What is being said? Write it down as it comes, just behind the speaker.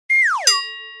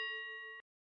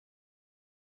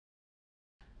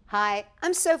Hi,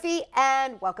 I'm Sophie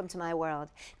and welcome to my world.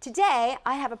 Today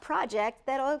I have a project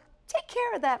that'll take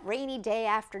care of that rainy day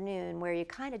afternoon where you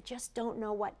kind of just don't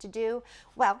know what to do.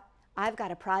 Well, I've got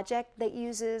a project that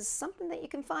uses something that you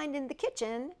can find in the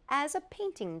kitchen as a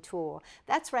painting tool.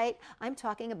 That's right, I'm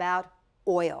talking about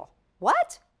oil.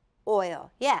 What?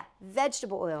 Oil. Yeah,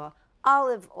 vegetable oil,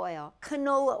 olive oil,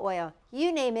 canola oil,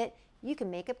 you name it. You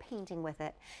can make a painting with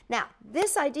it. Now,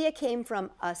 this idea came from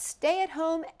a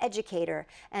stay-at-home educator,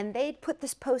 and they put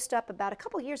this post up about a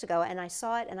couple years ago, and I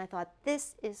saw it and I thought,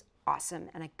 this is awesome,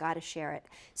 and I gotta share it.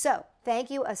 So,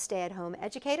 thank you, a stay-at-home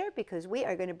educator, because we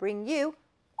are gonna bring you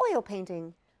oil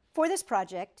painting. For this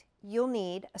project, you'll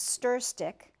need a stir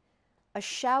stick, a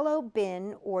shallow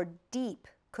bin or deep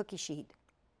cookie sheet,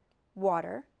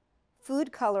 water,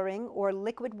 food coloring or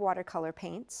liquid watercolor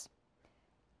paints,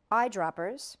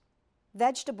 eyedroppers,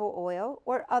 vegetable oil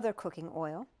or other cooking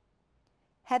oil,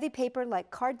 heavy paper like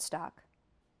cardstock,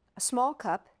 a small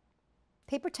cup,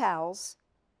 paper towels,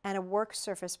 and a work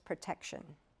surface protection.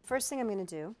 First thing I'm going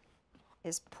to do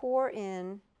is pour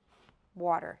in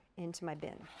water into my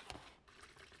bin.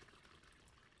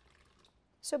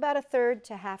 So about a third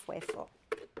to halfway full.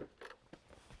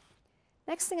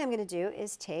 Next thing I'm going to do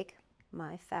is take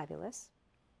my fabulous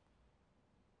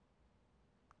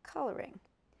coloring.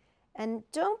 And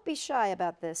don't be shy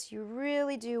about this. You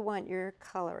really do want your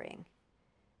coloring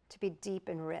to be deep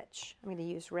and rich. I'm going to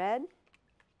use red,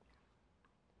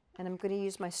 and I'm going to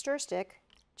use my stir stick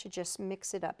to just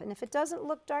mix it up. And if it doesn't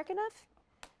look dark enough,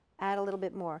 add a little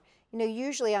bit more. You know,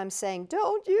 usually I'm saying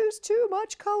don't use too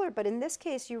much color, but in this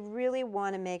case you really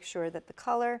want to make sure that the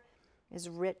color is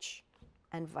rich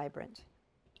and vibrant.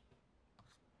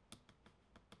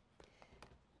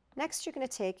 Next, you're going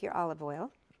to take your olive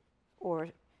oil or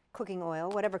cooking oil,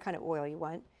 whatever kind of oil you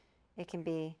want. It can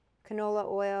be canola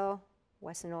oil,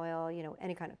 Wesson oil, you know,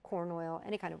 any kind of corn oil,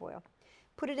 any kind of oil.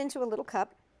 Put it into a little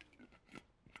cup,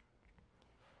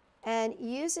 and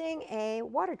using a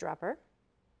water dropper,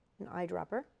 an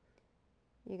eyedropper,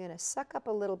 you're going to suck up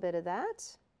a little bit of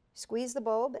that, squeeze the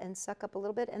bulb and suck up a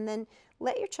little bit, and then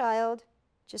let your child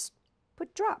just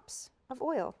put drops of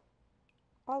oil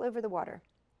all over the water.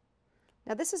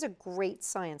 Now this is a great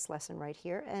science lesson right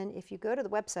here, and if you go to the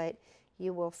website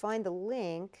you will find the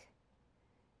link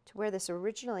to where this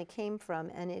originally came from,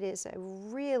 and it is a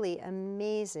really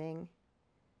amazing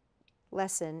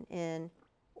lesson in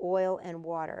oil and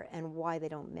water and why they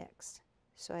don't mix.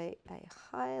 So I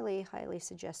highly, highly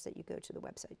suggest that you go to the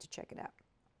website to check it out.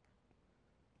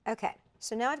 Okay,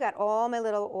 so now I've got all my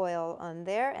little oil on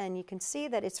there, and you can see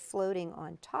that it's floating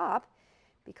on top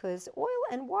because oil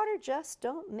and water just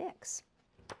don't mix.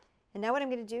 And now what I'm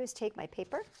going to do is take my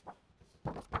paper,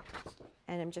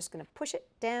 and I'm just going to push it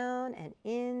down and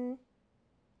in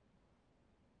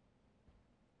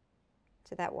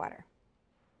to that water,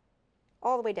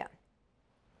 all the way down.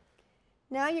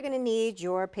 Now you're going to need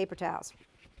your paper towels.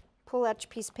 Pull out your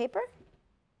piece of paper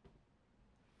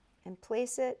and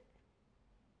place it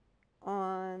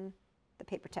on the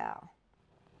paper towel.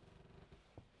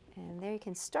 And there you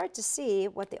can start to see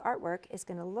what the artwork is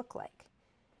going to look like.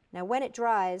 Now when it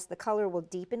dries, the color will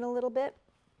deepen a little bit,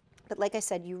 but like I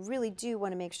said, you really do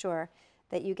want to make sure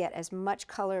that you get as much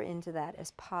color into that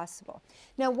as possible.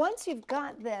 Now once you've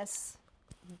got this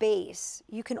base,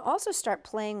 you can also start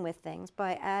playing with things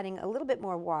by adding a little bit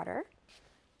more water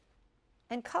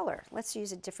and color. Let's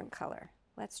use a different color.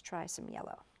 Let's try some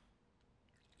yellow.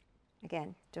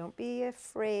 Again, don't be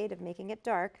afraid of making it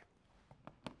dark.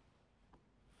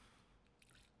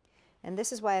 And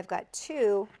this is why I've got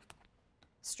two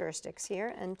stir sticks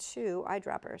here and two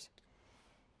eyedroppers.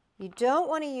 You don't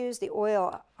want to use the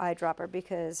oil eyedropper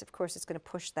because of course it's going to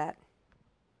push that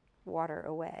water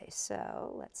away.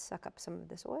 So let's suck up some of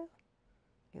this oil,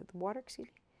 the water, excuse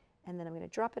me, and then I'm going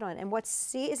to drop it on. And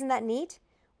see, isn't that neat?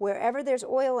 Wherever there's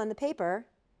oil on the paper,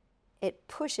 it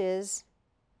pushes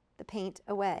the paint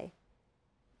away.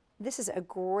 This is a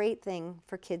great thing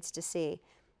for kids to see.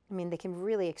 I mean, they can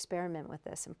really experiment with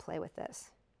this and play with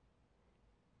this.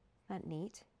 Isn't that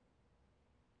neat?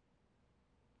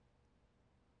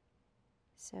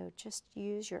 So just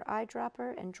use your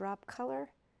eyedropper and drop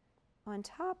color on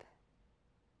top.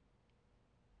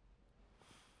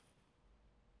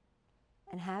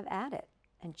 And have at it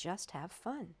and just have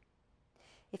fun.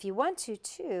 If you want to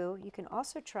too, you can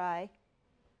also try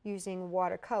using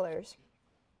watercolors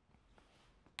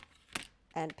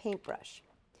and paintbrush.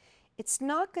 It's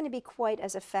not going to be quite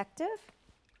as effective,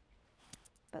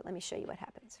 but let me show you what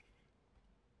happens.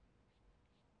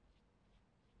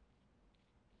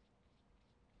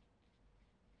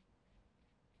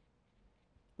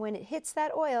 When it hits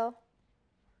that oil,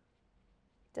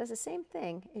 does the same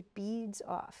thing. It beads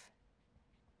off.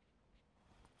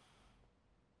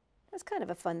 That's kind of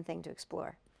a fun thing to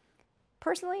explore.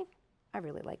 Personally, I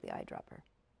really like the eyedropper.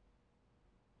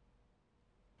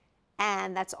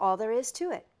 And that's all there is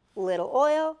to it. Little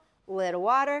oil, little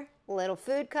water, little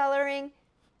food coloring,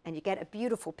 and you get a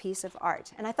beautiful piece of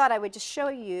art. And I thought I would just show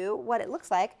you what it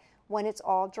looks like when it's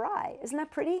all dry. Isn't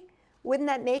that pretty? Wouldn't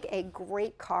that make a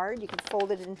great card? You could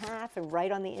fold it in half and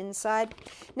write on the inside.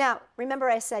 Now, remember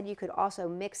I said you could also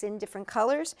mix in different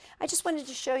colors? I just wanted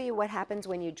to show you what happens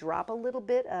when you drop a little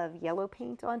bit of yellow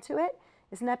paint onto it.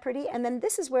 Isn't that pretty? And then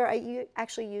this is where I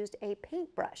actually used a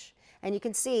paintbrush. And you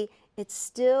can see it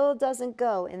still doesn't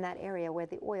go in that area where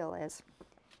the oil is.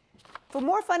 For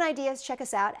more fun ideas, check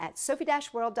us out at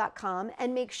sophie-world.com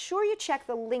and make sure you check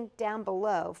the link down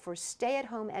below for Stay at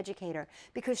Home Educator,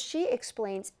 because she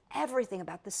explains everything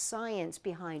about the science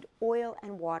behind oil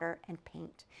and water and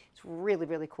paint. It's really,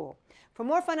 really cool. For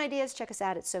more fun ideas, check us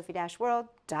out at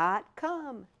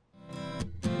sophie-world.com.